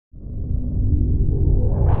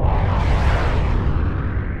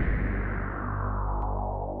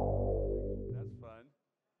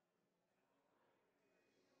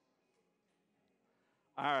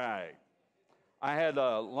All right. I had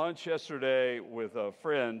lunch yesterday with a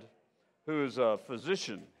friend who's a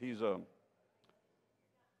physician. He's a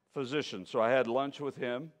physician. So I had lunch with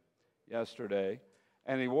him yesterday,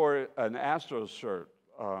 and he wore an Astros shirt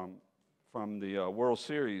from the World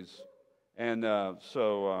Series. And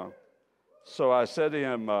so I said to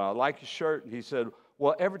him, I like your shirt. And he said,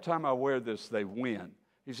 well, every time I wear this, they win.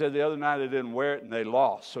 He said, the other night I didn't wear it, and they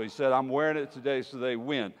lost. So he said, I'm wearing it today so they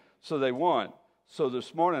win. So they won. So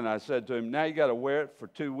this morning I said to him, now you got to wear it for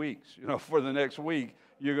 2 weeks. You know, for the next week,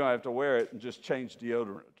 you're going to have to wear it and just change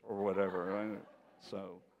deodorant or whatever. Right?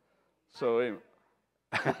 So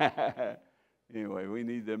anyway, we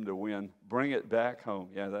need them to win. Bring it back home.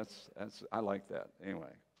 Yeah, that's I like that.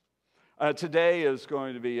 Anyway, today is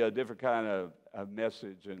going to be a different kind of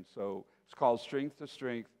message, and so it's called Strength to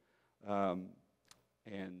Strength, so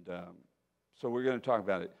we're going to talk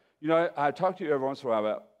about it. You know, I talk to you every once in a while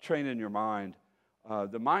about training your mind.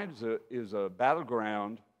 The mind is a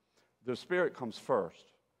battleground. The spirit comes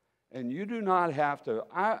first, and you do not have to.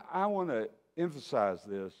 I want to emphasize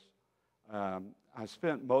this. I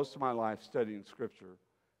spent most of my life studying Scripture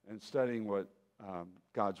and studying what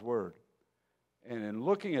God's Word. And in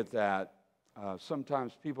looking at that,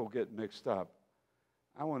 sometimes people get mixed up.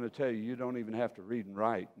 I want to tell you, you don't even have to read and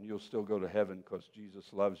write, and you'll still go to heaven because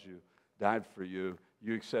Jesus loves you, died for you.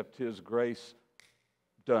 You accept His grace,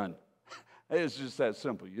 done. It's just that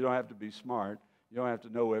simple. You don't have to be smart. You don't have to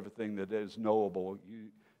know everything that is knowable.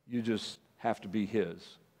 You just have to be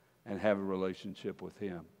His and have a relationship with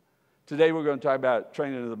Him. Today we're going to talk about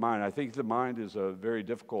training of the mind. I think the mind is a very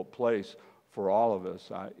difficult place for all of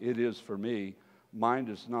us. It is for me. Mind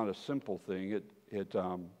is not a simple thing. It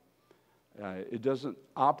doesn't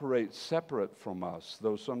operate separate from us,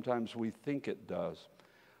 though sometimes we think it does.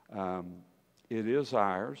 It is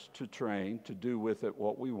ours to train, to do with it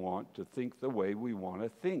what we want, to think the way we want to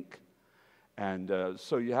think. And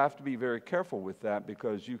so you have to be very careful with that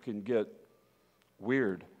because you can get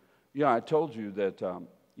weird. I told you that,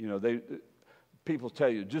 people tell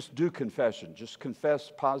you, just do confession. Just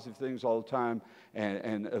confess positive things all the time,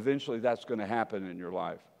 and eventually that's going to happen in your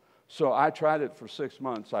life. So I tried it for 6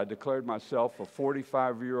 months. I declared myself a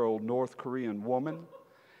 45-year-old North Korean woman,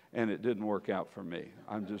 and it didn't work out for me.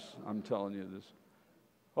 I'm telling you this.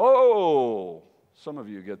 Oh, some of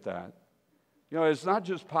you get that. It's not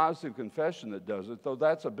just positive confession that does it, though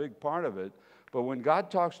that's a big part of it. But when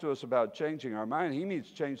God talks to us about changing our mind, He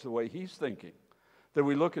means change the way He's thinking. That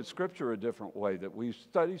we look at Scripture a different way, that we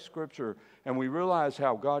study Scripture and we realize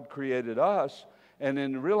how God created us, and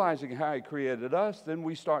in realizing how He created us, then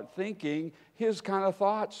we start thinking His kind of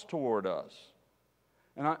thoughts toward us.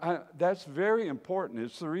 And that's very important.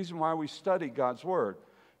 It's the reason why we study God's Word.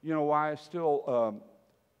 You know why I still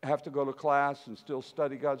have to go to class and still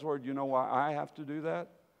study God's Word? You know why I have to do that?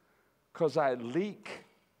 Because I leak.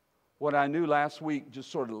 What I knew last week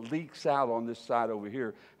just sort of leaks out on this side over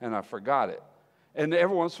here, and I forgot it. And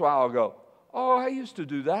every once in a while I'll go, oh, I used to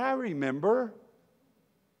do that. I remember.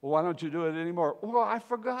 Well, why don't you do it anymore? Well, I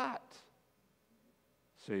forgot.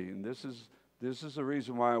 See, and this is the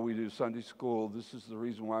reason why we do Sunday school. This is the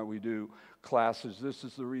reason why we do classes. This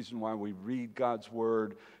is the reason why we read God's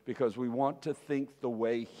Word, because we want to think the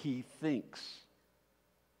way He thinks.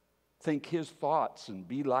 Think His thoughts and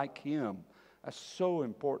be like Him. That's so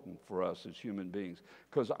important for us as human beings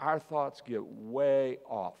because our thoughts get way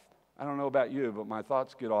off. I don't know about you, but my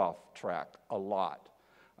thoughts get off track a lot.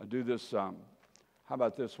 I do this, how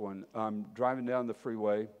about this one? I'm driving down the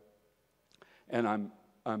freeway, and I'm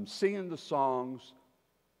singing the songs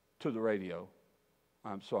to the radio.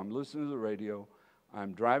 So I'm listening to the radio.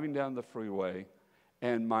 I'm driving down the freeway,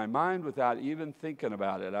 and my mind, without even thinking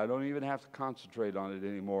about it, I don't even have to concentrate on it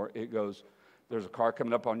anymore. It goes, there's a car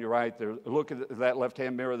coming up on your right. Look at that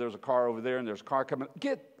left-hand mirror. There's a car over there, and there's a car coming.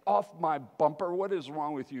 Get off my bumper. What is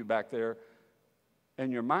wrong with you back there?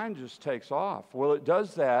 And your mind just takes off. Well, it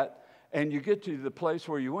does that, and you get to the place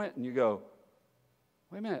where you went, and you go,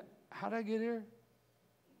 wait a minute, how did I get here?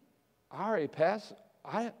 I already passed.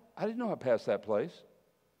 I didn't know I passed that place.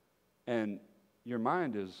 And your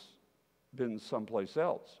mind has been someplace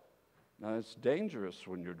else. Now, it's dangerous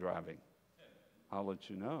when you're driving. I'll let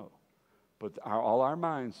you know. But all our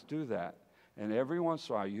minds do that. And every once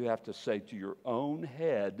in a while, you have to say to your own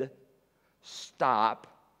head, stop,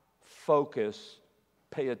 focus,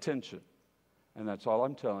 pay attention. And that's all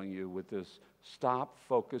I'm telling you with this. Stop,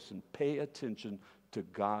 focus, and pay attention to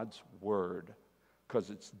God's Word. Because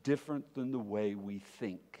it's different than the way we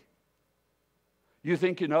think. You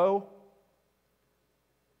think you know?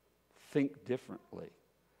 Think differently.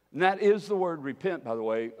 And that is the word repent, by the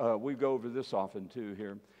way. We go over this often, too,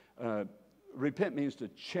 here. repent means to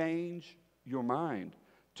change your mind,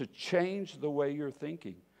 to change the way you're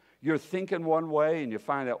thinking. You're thinking one way and you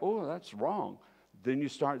find out, oh, that's wrong. Then you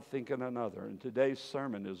start thinking another. And today's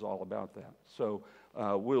sermon is all about that. So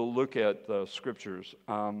we'll look at the scriptures.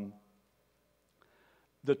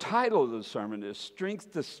 The title of the sermon is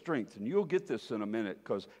Strength to Strength. And you'll get this in a minute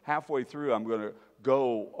because halfway through I'm going to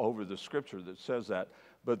go over the scripture that says that.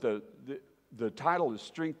 But the title is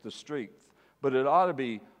Strength to Strength. But it ought to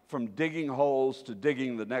be from digging holes to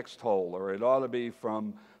digging the next hole. Or it ought to be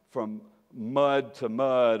from mud to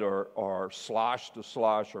mud or slosh to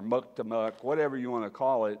slosh or muck to muck, whatever you want to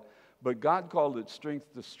call it. But God called it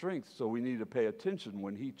strength to strength, so we need to pay attention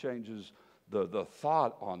when he changes the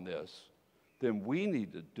thought on this. Then we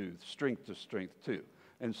need to do strength to strength too.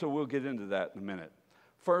 And so we'll get into that in a minute.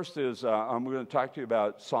 First is I'm going to talk to you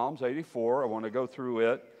about Psalms 84. I want to go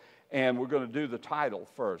through it, and we're going to do the title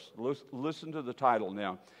first. Listen to the title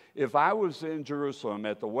now. If I was in Jerusalem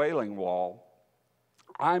at the Wailing Wall,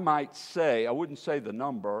 I might say, I wouldn't say the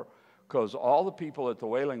number, because all the people at the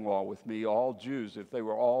Wailing Wall with me, all Jews, if they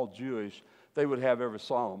were all Jewish, they would have every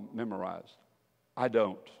psalm memorized. I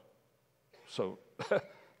don't. So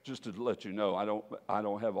just to let you know, I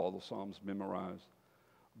don't have all the psalms memorized.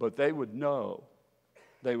 But they would know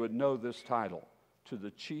this title, to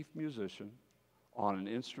the chief musician on an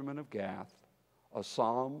instrument of Gath, a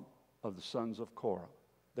psalm of the sons of Korah.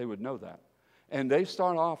 They would know that. And they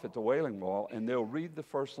start off at the Wailing Wall, and they'll read the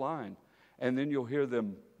first line, and then you'll hear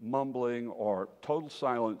them mumbling or total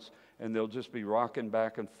silence, and they'll just be rocking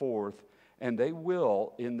back and forth, and they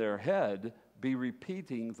will, in their head, be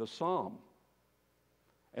repeating the psalm.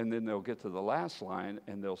 And then they'll get to the last line,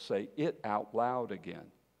 and they'll say it out loud again.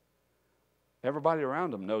 Everybody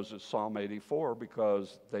around them knows it's Psalm 84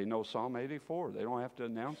 because they know Psalm 84. They don't have to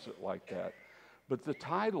announce it like that. But the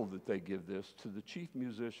title that they give this, to the chief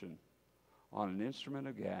musician on an instrument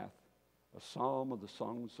of Gath, a psalm of the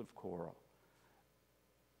sons of Korah.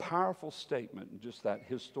 Powerful statement in just that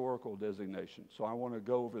historical designation. So I want to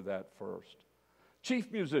go over that first.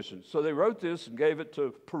 Chief musician. So they wrote this and gave it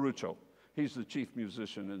to Perucho. He's the chief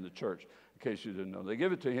musician in the church, in case you didn't know. They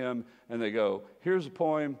give it to him and they go, here's a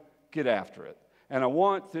poem, get after it. And I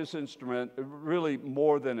want this instrument, really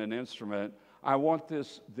more than an instrument, I want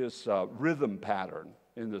this rhythm pattern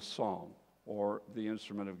in this song, or the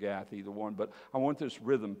instrument of Gath, either one, but I want this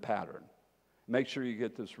rhythm pattern. Make sure you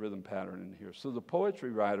get this rhythm pattern in here. So the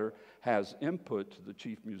poetry writer has input to the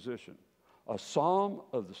chief musician. A psalm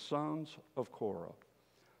of the sons of Korah.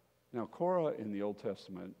 Now, Korah in the Old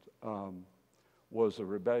Testament was a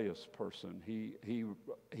rebellious person.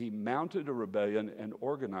 He mounted a rebellion and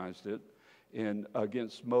organized it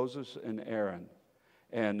against Moses and Aaron.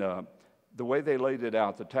 And the way they laid it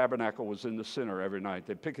out, the tabernacle was in the center every night.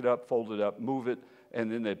 They'd pick it up, fold it up, move it, and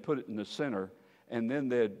then they'd put it in the center. And then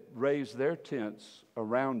they'd raise their tents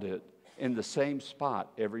around it in the same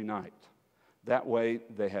spot every night. That way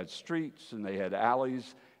they had streets and they had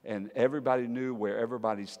alleys, and everybody knew where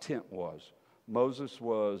everybody's tent was. Moses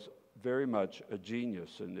was very much a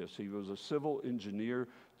genius in this. He was a civil engineer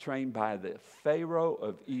trained by the Pharaoh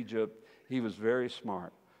of Egypt. He was very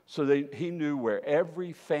smart. So he knew where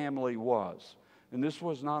every family was. And this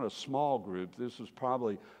was not a small group. This was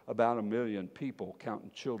probably about 1 million people,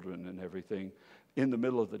 counting children and everything, in the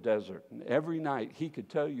middle of the desert. And every night he could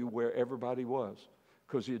tell you where everybody was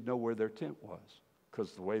because he'd know where their tent was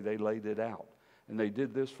because the way they laid it out. And they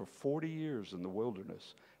did this for 40 years in the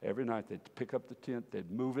wilderness. Every night they'd pick up the tent,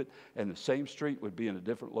 they'd move it, and the same street would be in a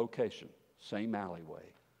different location, same alleyway.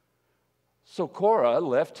 So Korah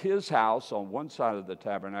left his house on one side of the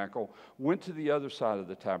tabernacle, went to the other side of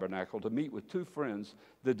the tabernacle to meet with two friends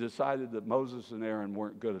that decided that Moses and Aaron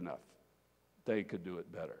weren't good enough. They could do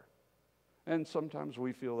it better. And sometimes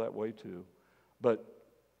we feel that way too. But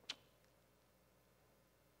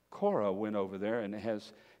Korah went over there, and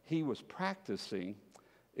as he was practicing,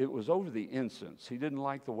 it was over the incense. He didn't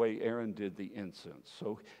like the way Aaron did the incense.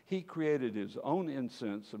 So he created his own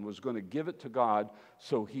incense and was going to give it to God.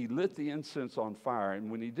 So he lit the incense on fire. And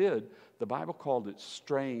when he did, the Bible called it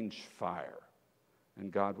strange fire.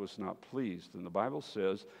 And God was not pleased. And the Bible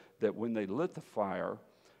says that when they lit the fire,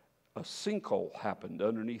 a sinkhole happened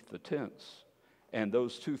underneath the tents. And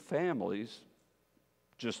those two families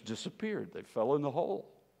just disappeared. They fell in the hole.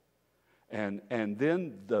 And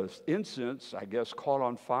then the incense, I guess, caught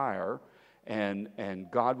on fire, and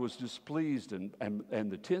God was displeased, and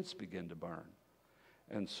the tents began to burn.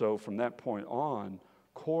 And so from that point on,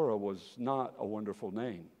 Korah was not a wonderful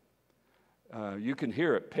name. You can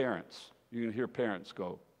hear it, parents. You can hear parents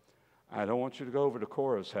go, I don't want you to go over to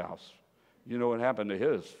Korah's house. You know what happened to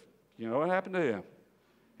his. You know what happened to him.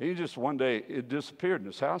 He just one day, it disappeared and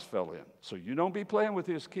his house fell in. So you don't be playing with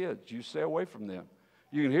his kids. You stay away from them.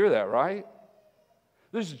 You can hear that, right?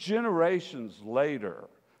 This is generations later,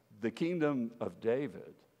 the kingdom of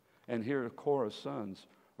David. And here Korah's sons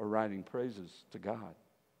are writing praises to God.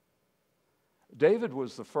 David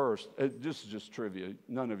was the first. This is just trivia.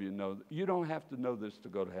 None of you know. You don't have to know this to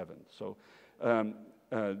go to heaven. So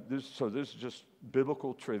this is just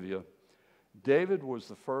biblical trivia. David was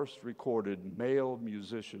the first recorded male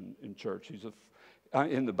musician in church.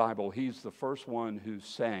 In the Bible, he's the first one who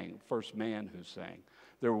sang, first man who sang.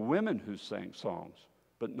 There were women who sang songs,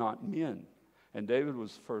 but not men. And David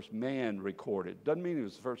was the first man recorded. Doesn't mean he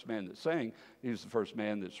was the first man that sang. He was the first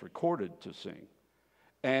man that's recorded to sing.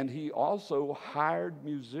 And he also hired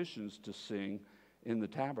musicians to sing in the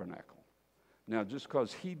tabernacle. Now, just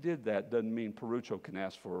because he did that doesn't mean Perucho can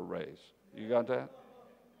ask for a raise. You got that?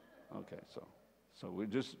 Okay, so we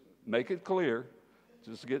just make it clear,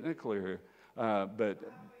 just getting it clear here. But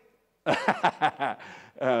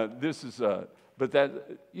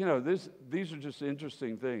these are just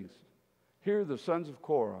interesting things. Here, the sons of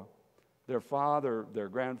Korah, their father, their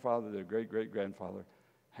grandfather, their great-great-grandfather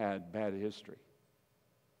had bad history.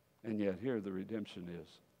 And yet here the redemption is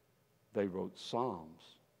they wrote psalms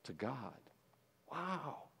to God.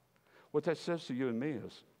 Wow. What that says to you and me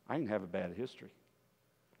is I can have a bad history.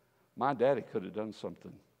 My daddy could have done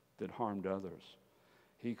something that harmed others.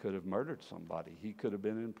 He could have murdered somebody. He could have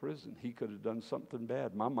been in prison. He could have done something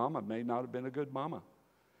bad. My mama may not have been a good mama.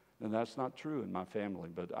 And that's not true in my family,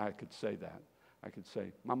 but I could say that. I could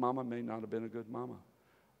say, my mama may not have been a good mama,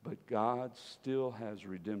 but God still has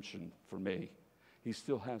redemption for me. He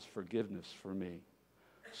still has forgiveness for me.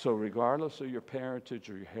 So regardless of your parentage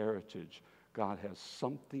or your heritage, God has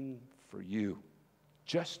something for you.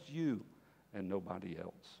 Just you and nobody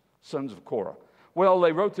else. Sons of Korah. Well,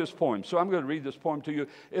 they wrote this poem, so I'm going to read this poem to you.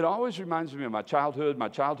 It always reminds me of my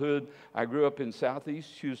childhood. I grew up in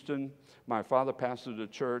southeast Houston. My father pastored a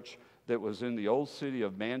church that was in the old city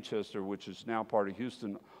of Manchester, which is now part of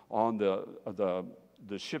Houston, on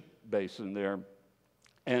the ship basin there.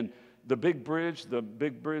 And the big bridge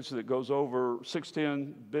that goes over,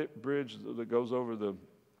 610 bridge that goes over the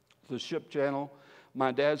ship channel,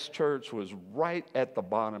 my dad's church was right at the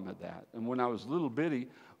bottom of that. And when I was little bitty,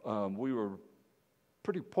 we were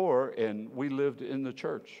pretty poor, and we lived in the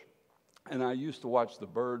church. And I used to watch the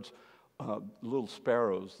birds, little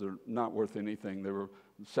sparrows. They're not worth anything. They were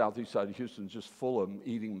southeast side of Houston, just full of them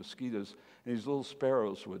eating mosquitoes. And these little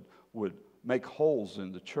sparrows would make holes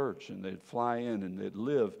in the church, and they'd fly in, and they'd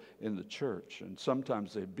live in the church. And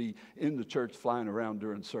sometimes they'd be in the church flying around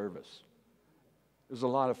during service. It was a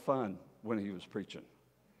lot of fun when he was preaching.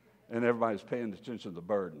 And everybody's paying attention to the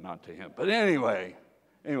bird, not to him. But anyway,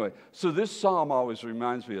 so this psalm always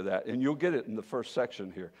reminds me of that. And you'll get it in the first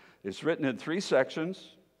section here. It's written in 3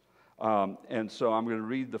 sections. And so I'm going to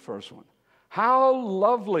read the first one. How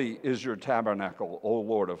lovely is your tabernacle, O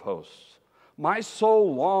Lord of hosts. My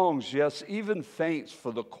soul longs, yes, even faints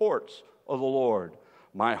for the courts of the Lord.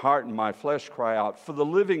 My heart and my flesh cry out for the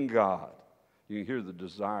living God. You can hear the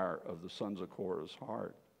desire of the sons of Korah's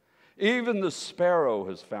heart. Even the sparrow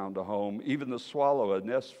has found a home, even the swallow a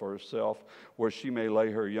nest for herself where she may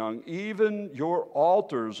lay her young. Even your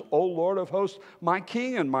altars, O Lord of hosts, my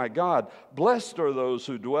King and my God, blessed are those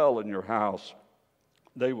who dwell in your house.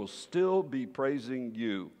 They will still be praising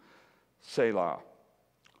you. Selah.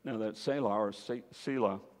 Now that Selah or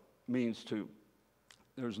Selah means to,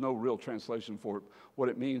 there's no real translation for it. What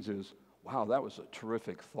it means is, wow, that was a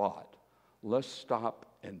terrific thought. Let's stop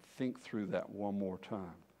and think through that one more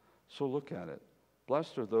time. So look at it.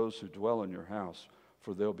 Blessed are those who dwell in your house,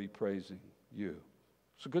 for they'll be praising you.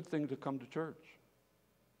 It's a good thing to come to church.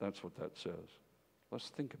 That's what that says. Let's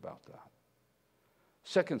think about that.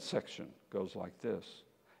 Second section goes like this.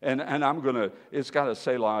 And it's got a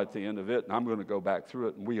Selah at the end of it, and I'm going to go back through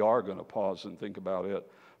it, and we are going to pause and think about it.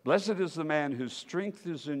 Blessed is the man whose strength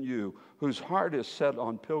is in you, whose heart is set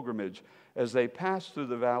on pilgrimage. As they pass through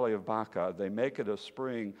the valley of Baca, they make it a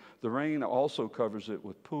spring. The rain also covers it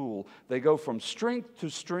with pool. They go from strength to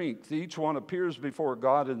strength. Each one appears before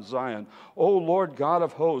God in Zion. O Lord God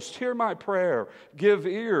of hosts, hear my prayer. Give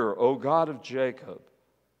ear, O God of Jacob.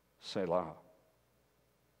 Selah.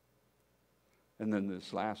 And then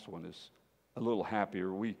this last one is a little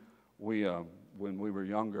happier. We when we were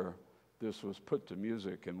younger, this was put to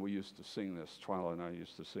music, and we used to sing this. Twyla and I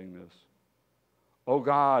used to sing this. O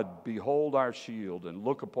God, behold our shield, and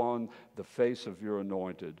look upon the face of your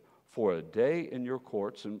anointed. For a day in your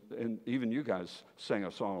courts, and even you guys sang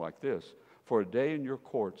a song like this, for a day in your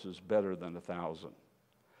courts is better than 1,000.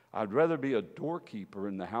 I'd rather be a doorkeeper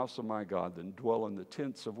in the house of my God than dwell in the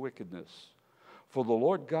tents of wickedness. For the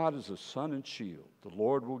Lord God is a sun and shield. The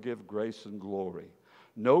Lord will give grace and glory.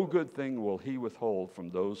 No good thing will he withhold from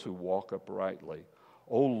those who walk uprightly.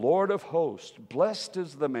 O Lord of hosts, blessed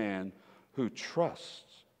is the man who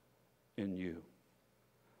trusts in you.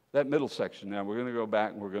 That middle section now, we're going to go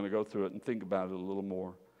back and we're going to go through it and think about it a little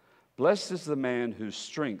more. Blessed is the man whose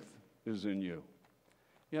strength is in you.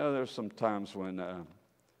 You know, there's some times when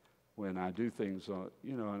I do things,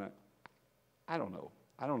 and I don't know.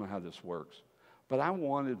 I don't know how this works. But I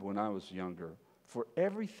wanted, when I was younger, for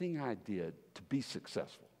everything I did to be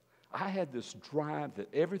successful. I had this drive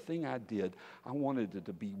that everything I did, I wanted it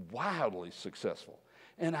to be wildly successful.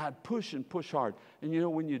 And I'd push and push hard. And you know,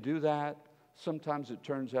 when you do that, sometimes it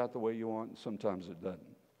turns out the way you want, and sometimes it doesn't.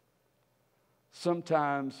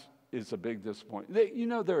 Sometimes it's a big disappointment. You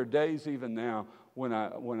know, there are days even now when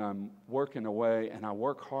I'm working away and I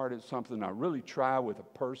work hard at something, I really try with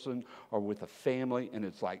a person or with a family, and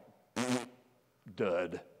it's like,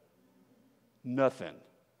 dud. Nothing.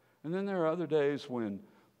 And then there are other days when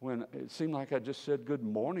it seemed like I just said good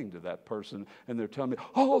morning to that person, and they're telling me,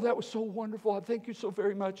 oh, that was so wonderful. I thank you so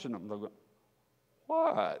very much. And I'm like,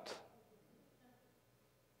 what?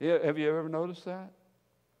 Yeah, have you ever noticed that?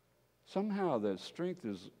 Somehow that strength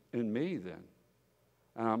is in me then.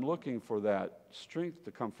 And I'm looking for that strength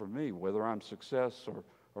to come from me, whether I'm success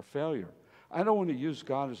or failure. I don't want to use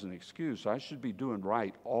God as an excuse. I should be doing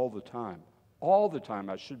right all the time. All the time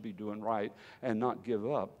I should be doing right and not give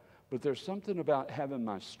up. But there's something about having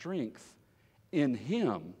my strength in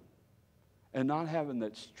Him and not having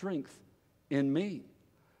that strength in me.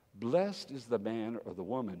 Blessed is the man or the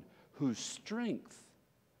woman whose strength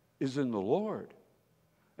is in the Lord.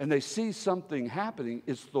 And they see something happening.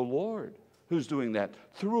 It's the Lord who's doing that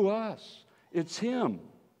through us. It's Him.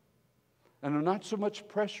 And not so much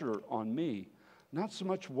pressure on me, not so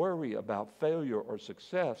much worry about failure or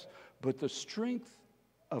success, but the strength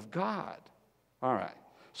of God. All right.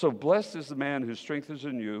 So blessed is the man whose strength is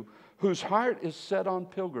in you, whose heart is set on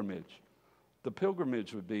pilgrimage. The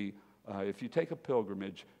pilgrimage would be, if you take a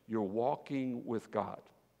pilgrimage, you're walking with God.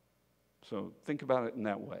 So think about it in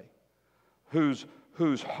that way. Whose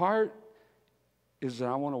heart is that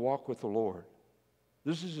I want to walk with the Lord.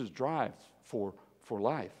 This is his drive for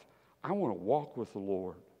life. I want to walk with the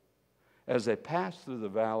Lord. As they pass through the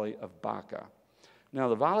valley of Baca. Now,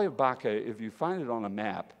 the valley of Baca, if you find it on a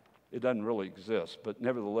map, it doesn't really exist, but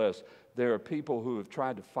nevertheless, there are people who have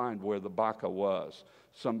tried to find where the Baca was.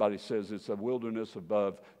 Somebody says it's a wilderness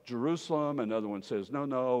above Jerusalem. Another one says,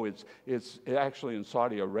 no, it's actually in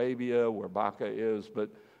Saudi Arabia where Baca is, but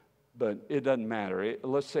it doesn't matter.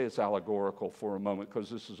 Let's say it's allegorical for a moment because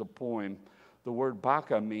this is a poem. The word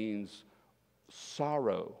Baca means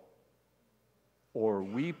sorrow or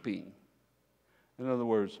weeping. In other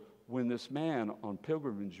words, when this man on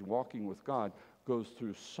pilgrimage walking with God goes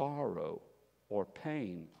through sorrow or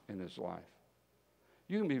pain in his life,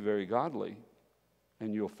 you can be very godly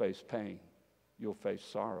and you'll face pain. You'll face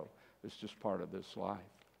sorrow. It's just part of this life.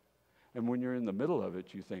 And when you're in the middle of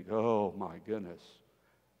it, you think, oh my goodness,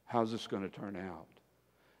 how's this going to turn out?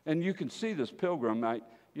 And you can see this pilgrim.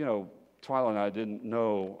 Twyla and I didn't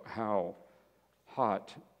know how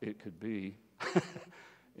hot it could be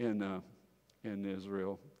in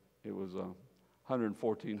Israel. It was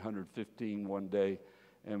 114, 115 one day,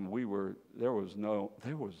 and there was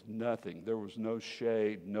nothing. There was no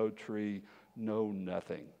shade, no tree, no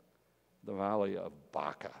nothing. The valley of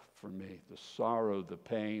Baca for me, the sorrow, the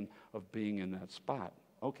pain of being in that spot.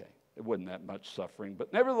 Okay, it wasn't that much suffering,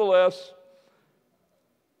 but nevertheless,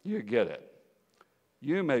 you get it.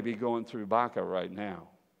 You may be going through Baca right now.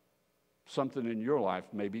 Something in your life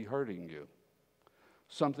may be hurting you.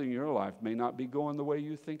 Something in your life may not be going the way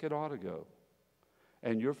you think it ought to go.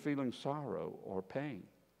 And you're feeling sorrow or pain.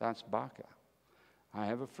 That's Baca. I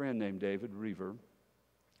have a friend named David Reaver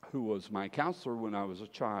who was my counselor when I was a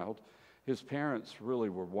child. His parents really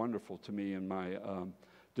were wonderful to me in my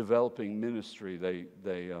developing ministry. They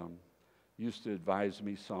used to advise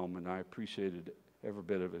me some, and I appreciated every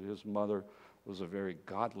bit of it. His mother was a very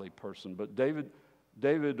godly person. But David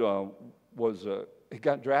he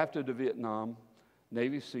got drafted to Vietnam.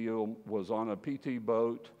 Navy SEAL, was on a PT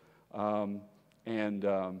boat, and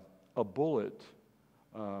a bullet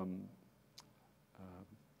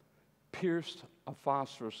pierced a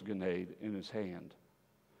phosphorus grenade in his hand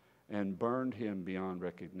and burned him beyond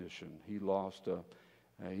recognition. He lost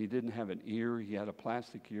he didn't have an ear. He had a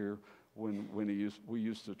plastic ear when we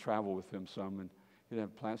used to travel with him some, and he'd have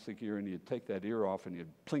a plastic ear, and he'd take that ear off, and he'd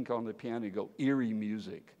plink on the piano, he'd go, eerie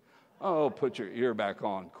music. Oh, put your ear back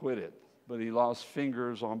on, quit it. but he lost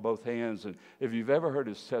fingers on both hands. And if you've ever heard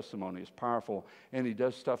his testimony, it's powerful. And he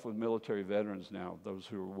does stuff with military veterans now, those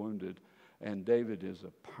who are wounded. And David is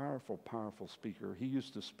a powerful, powerful speaker. He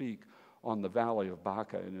used to speak on the valley of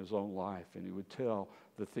Baca in his own life, and he would tell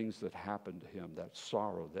the things that happened to him, that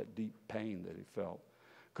sorrow, that deep pain that he felt.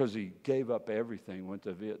 Because he gave up everything, went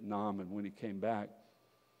to Vietnam, and when he came back,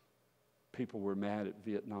 people were mad at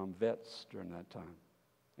Vietnam vets during that time.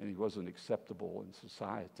 And he wasn't acceptable in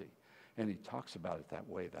society. And he talks about it that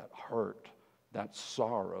way, that hurt, that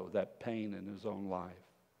sorrow, that pain in his own life.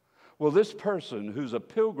 Well, this person who's a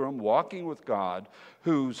pilgrim walking with God,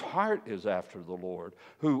 whose heart is after the Lord,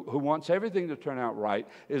 who wants everything to turn out right,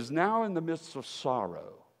 is now in the midst of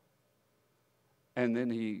sorrow. And then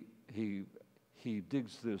he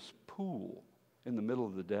digs this pool in the middle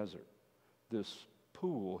of the desert. This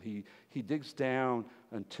pool, he digs down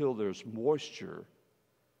until there's moisture.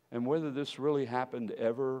 And whether this really happened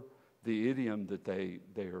ever, the idiom that they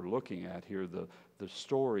are looking at here, the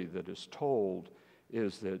story that is told,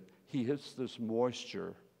 is that he hits this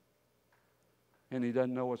moisture and he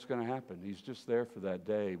doesn't know what's going to happen. He's just there for that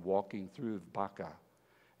day, walking through Baca.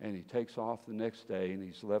 And he takes off the next day and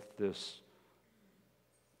he's left this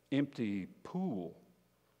empty pool.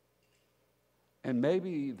 And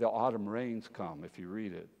maybe the autumn rains come, if you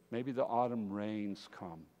read it. Maybe the autumn rains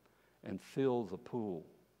come and fill the pool.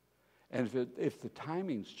 And if the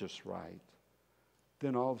timing's just right,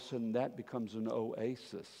 then all of a sudden that becomes an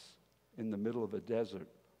oasis in the middle of a desert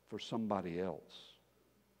for somebody else.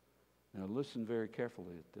 Now listen very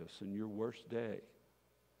carefully at this. In your worst day,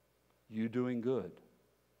 you doing good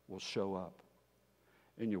will show up.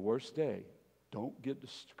 In your worst day, don't get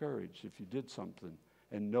discouraged if you did something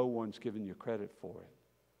and no one's giving you credit for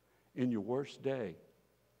it. In your worst day,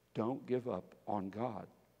 don't give up on God,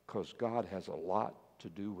 because God has a lot to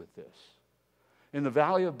do with this. In the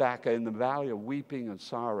valley of Baca, in the valley of weeping and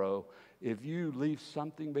sorrow, if you leave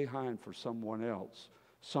something behind for someone else,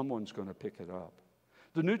 someone's going to pick it up.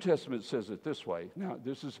 The New Testament says it this way. Now,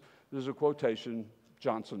 this is a quotation,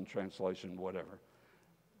 Johnson translation, whatever.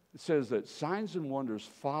 It says that signs and wonders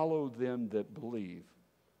follow them that believe.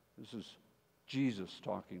 This is Jesus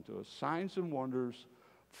talking to us. Signs and wonders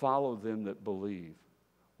follow them that believe.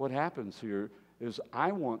 What happens here is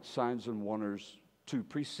I want signs and wonders to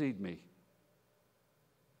precede me.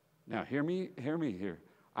 Now, hear me here.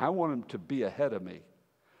 I want them to be ahead of me,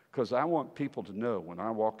 because I want people to know when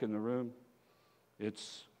I walk in the room,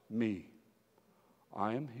 it's me.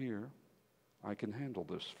 I am here. I can handle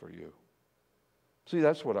this for you. See,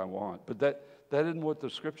 that's what I want. But that isn't what the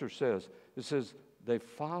Scripture says. It says they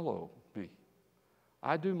follow me.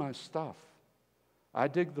 I do my stuff. I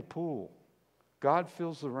dig the pool. God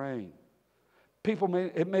fills the rain.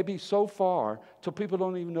 It may be so far till people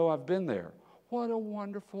don't even know I've been there. What a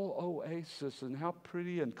wonderful oasis, and how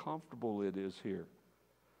pretty and comfortable it is here.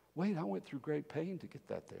 Wait, I went through great pain to get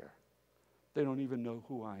that there. They don't even know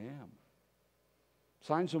who I am.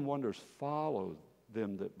 Signs and wonders follow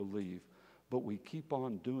them that believe, but we keep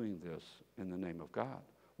on doing this in the name of God.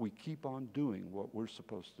 We keep on doing what we're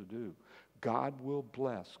supposed to do. God will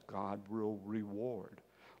bless. God will reward.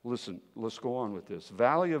 Listen, let's go on with this.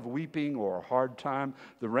 Valley of weeping or a hard time.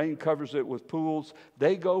 The rain covers it with pools.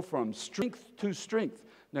 They go from strength to strength.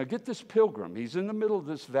 Now get this pilgrim. He's in the middle of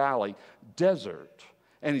this valley, desert,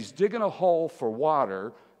 and he's digging a hole for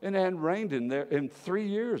water. And it hadn't rained in there in 3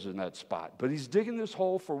 years in that spot. But he's digging this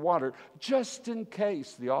hole for water just in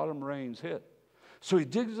case the autumn rains hit. So he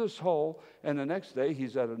digs this hole, and the next day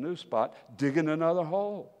he's at a new spot digging another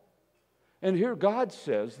hole. And here God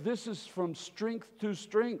says, this is from strength to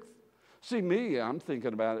strength. See, I'm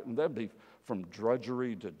thinking about it, and that'd be from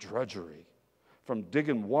drudgery to drudgery, from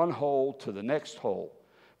digging one hole to the next hole,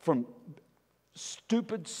 from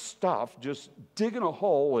stupid stuff, just digging a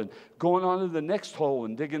hole and going on to the next hole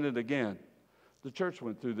and digging it again. The church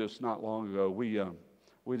went through this not long ago.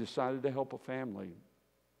 We decided to help a family,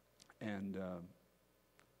 and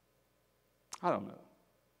I don't know.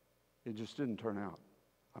 It just didn't turn out.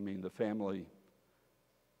 I mean, the family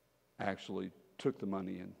actually took the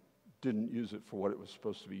money and didn't use it for what it was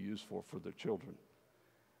supposed to be used for their children.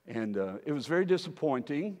 And it was very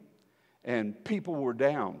disappointing, and people were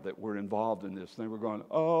down that were involved in this. They were going,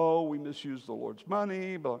 oh, we misused the Lord's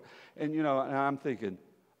money. And, and I'm thinking,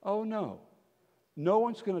 oh, no. No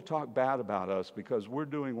one's going to talk bad about us because we're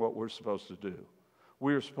doing what we're supposed to do.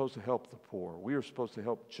 We are supposed to help the poor. We are supposed to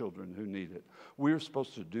help children who need it. We are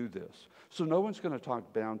supposed to do this. So no one's going to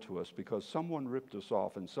talk down to us because someone ripped us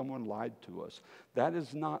off and someone lied to us. That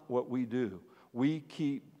is not what we do. We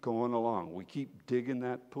keep going along. We keep digging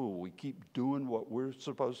that pool. We keep doing what we're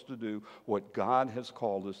supposed to do, what God has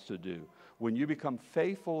called us to do. When you become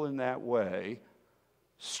faithful in that way,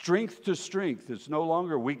 strength to strength, it's no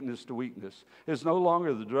longer weakness to weakness. It's no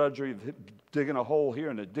longer the drudgery of digging a hole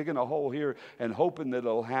here and digging a hole here and hoping that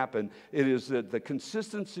it'll happen. It is that the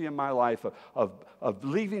consistency in my life of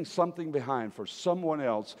leaving something behind for someone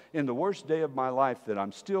else in the worst day of my life, that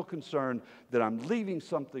I'm still concerned that I'm leaving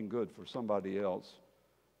something good for somebody else.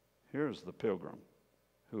 Here's the pilgrim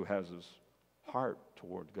who has his heart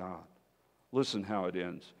toward God. Listen how it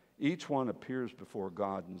ends. Each one appears before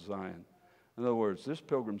God in Zion. In other words, this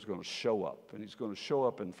pilgrim's going to show up, and he's going to show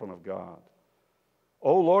up in front of God.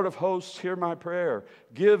 O Lord of hosts, hear my prayer.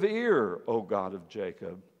 Give ear, O God of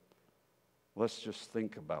Jacob. Let's just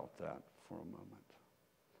think about that for a moment.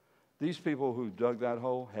 These people who dug that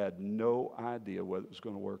hole had no idea whether it was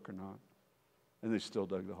going to work or not, and they still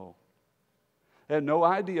dug the hole. They had no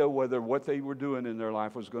idea whether what they were doing in their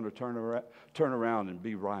life was going to turn around and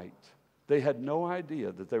be right. They had no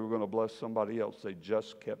idea that they were going to bless somebody else. They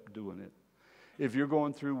just kept doing it. If you're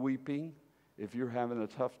going through weeping, if you're having a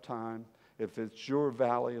tough time, if it's your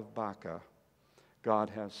valley of Baca, God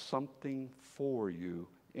has something for you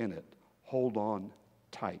in it. Hold on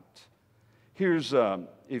tight. Here's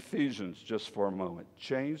Ephesians just for a moment.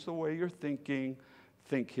 Change the way you're thinking.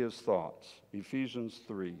 Think his thoughts. Ephesians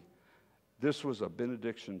 3. This was a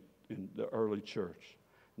benediction in the early church.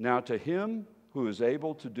 Now to him who is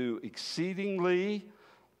able to do exceedingly,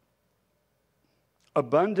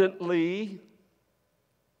 abundantly.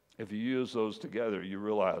 If you use those together, you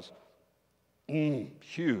realize,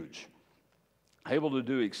 huge. Able to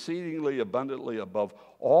do exceedingly abundantly above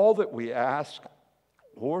all that we ask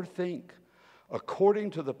or think,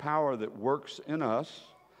 according to the power that works in us.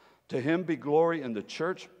 To him be glory in the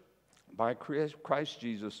church by Christ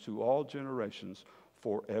Jesus to all generations,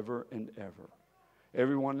 forever and ever.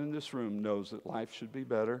 Everyone in this room knows that life should be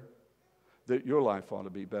better, that your life ought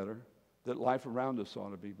to be better, that life around us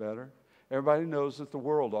ought to be better. Everybody knows that the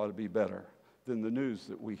world ought to be better than the news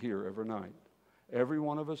that we hear every night. Every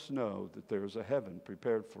one of us know that there is a heaven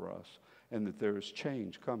prepared for us and that there is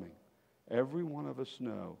change coming. Every one of us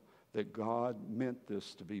know that God meant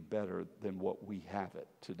this to be better than what we have it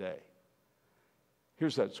today.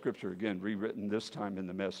 Here's that scripture again, rewritten this time in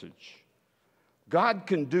the Message. God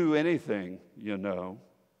can do anything, you know,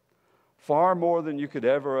 far more than you could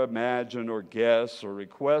ever imagine or guess or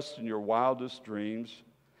request in your wildest dreams.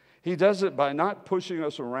 He does it by not pushing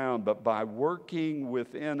us around, but by working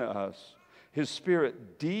within us, his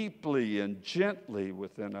Spirit deeply and gently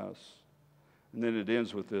within us. And then it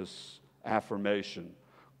ends with this affirmation.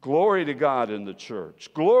 Glory to God in the church.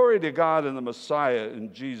 Glory to God in the Messiah,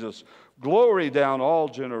 in Jesus. Glory down all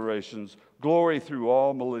generations. Glory through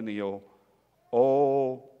all millennial.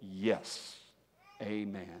 Oh, yes.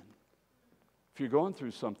 Amen. If you're going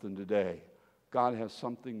through something today, God has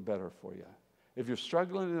something better for you. If you're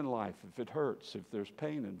struggling in life, if it hurts, if there's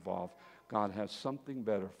pain involved, God has something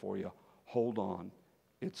better for you. Hold on.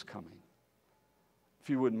 It's coming. If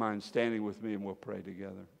you wouldn't mind standing with me and we'll pray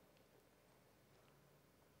together.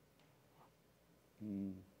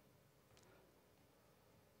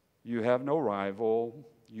 You have no rival.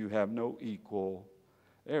 You have no equal.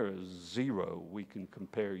 There is zero we can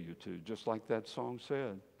compare you to, just like that song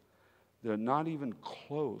said. They're not even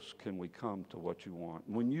close can we come to what you want.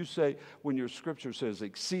 When your scripture says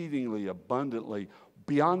exceedingly abundantly,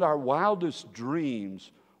 beyond our wildest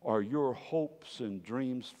dreams are your hopes and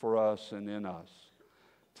dreams for us and in us.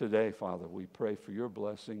 Today, Father, we pray for your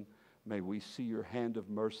blessing. May we see your hand of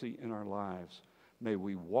mercy in our lives. May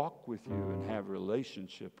we walk with you and have a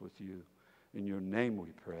relationship with you. In your name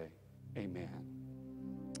we pray. Amen.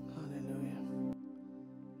 Hallelujah.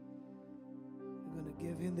 We're going to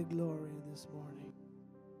give him the glory this morning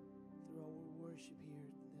through our worship here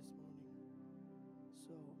this morning.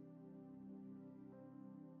 So,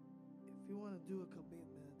 if you want to do a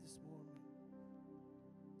commitment this morning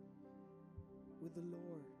with the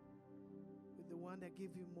Lord, with the one that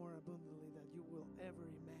gives you more abundantly than you will ever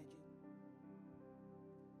imagine,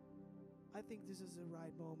 I think this is the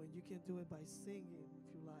right moment. You can do it by singing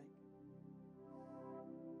if you like.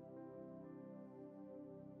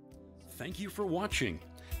 Thank you for watching.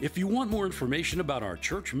 If you want more information about our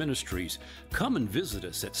church ministries, come and visit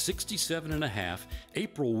us at 67.5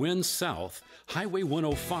 April Wind South, Highway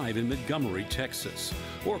 105 in Montgomery, Texas,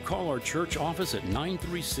 or call our church office at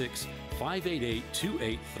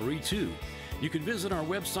 936-588-2832. You can visit our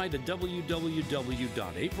website at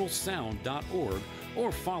www.aprilsound.org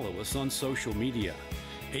or follow us on social media.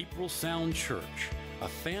 April Sound Church, a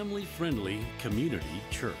family-friendly community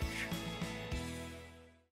church.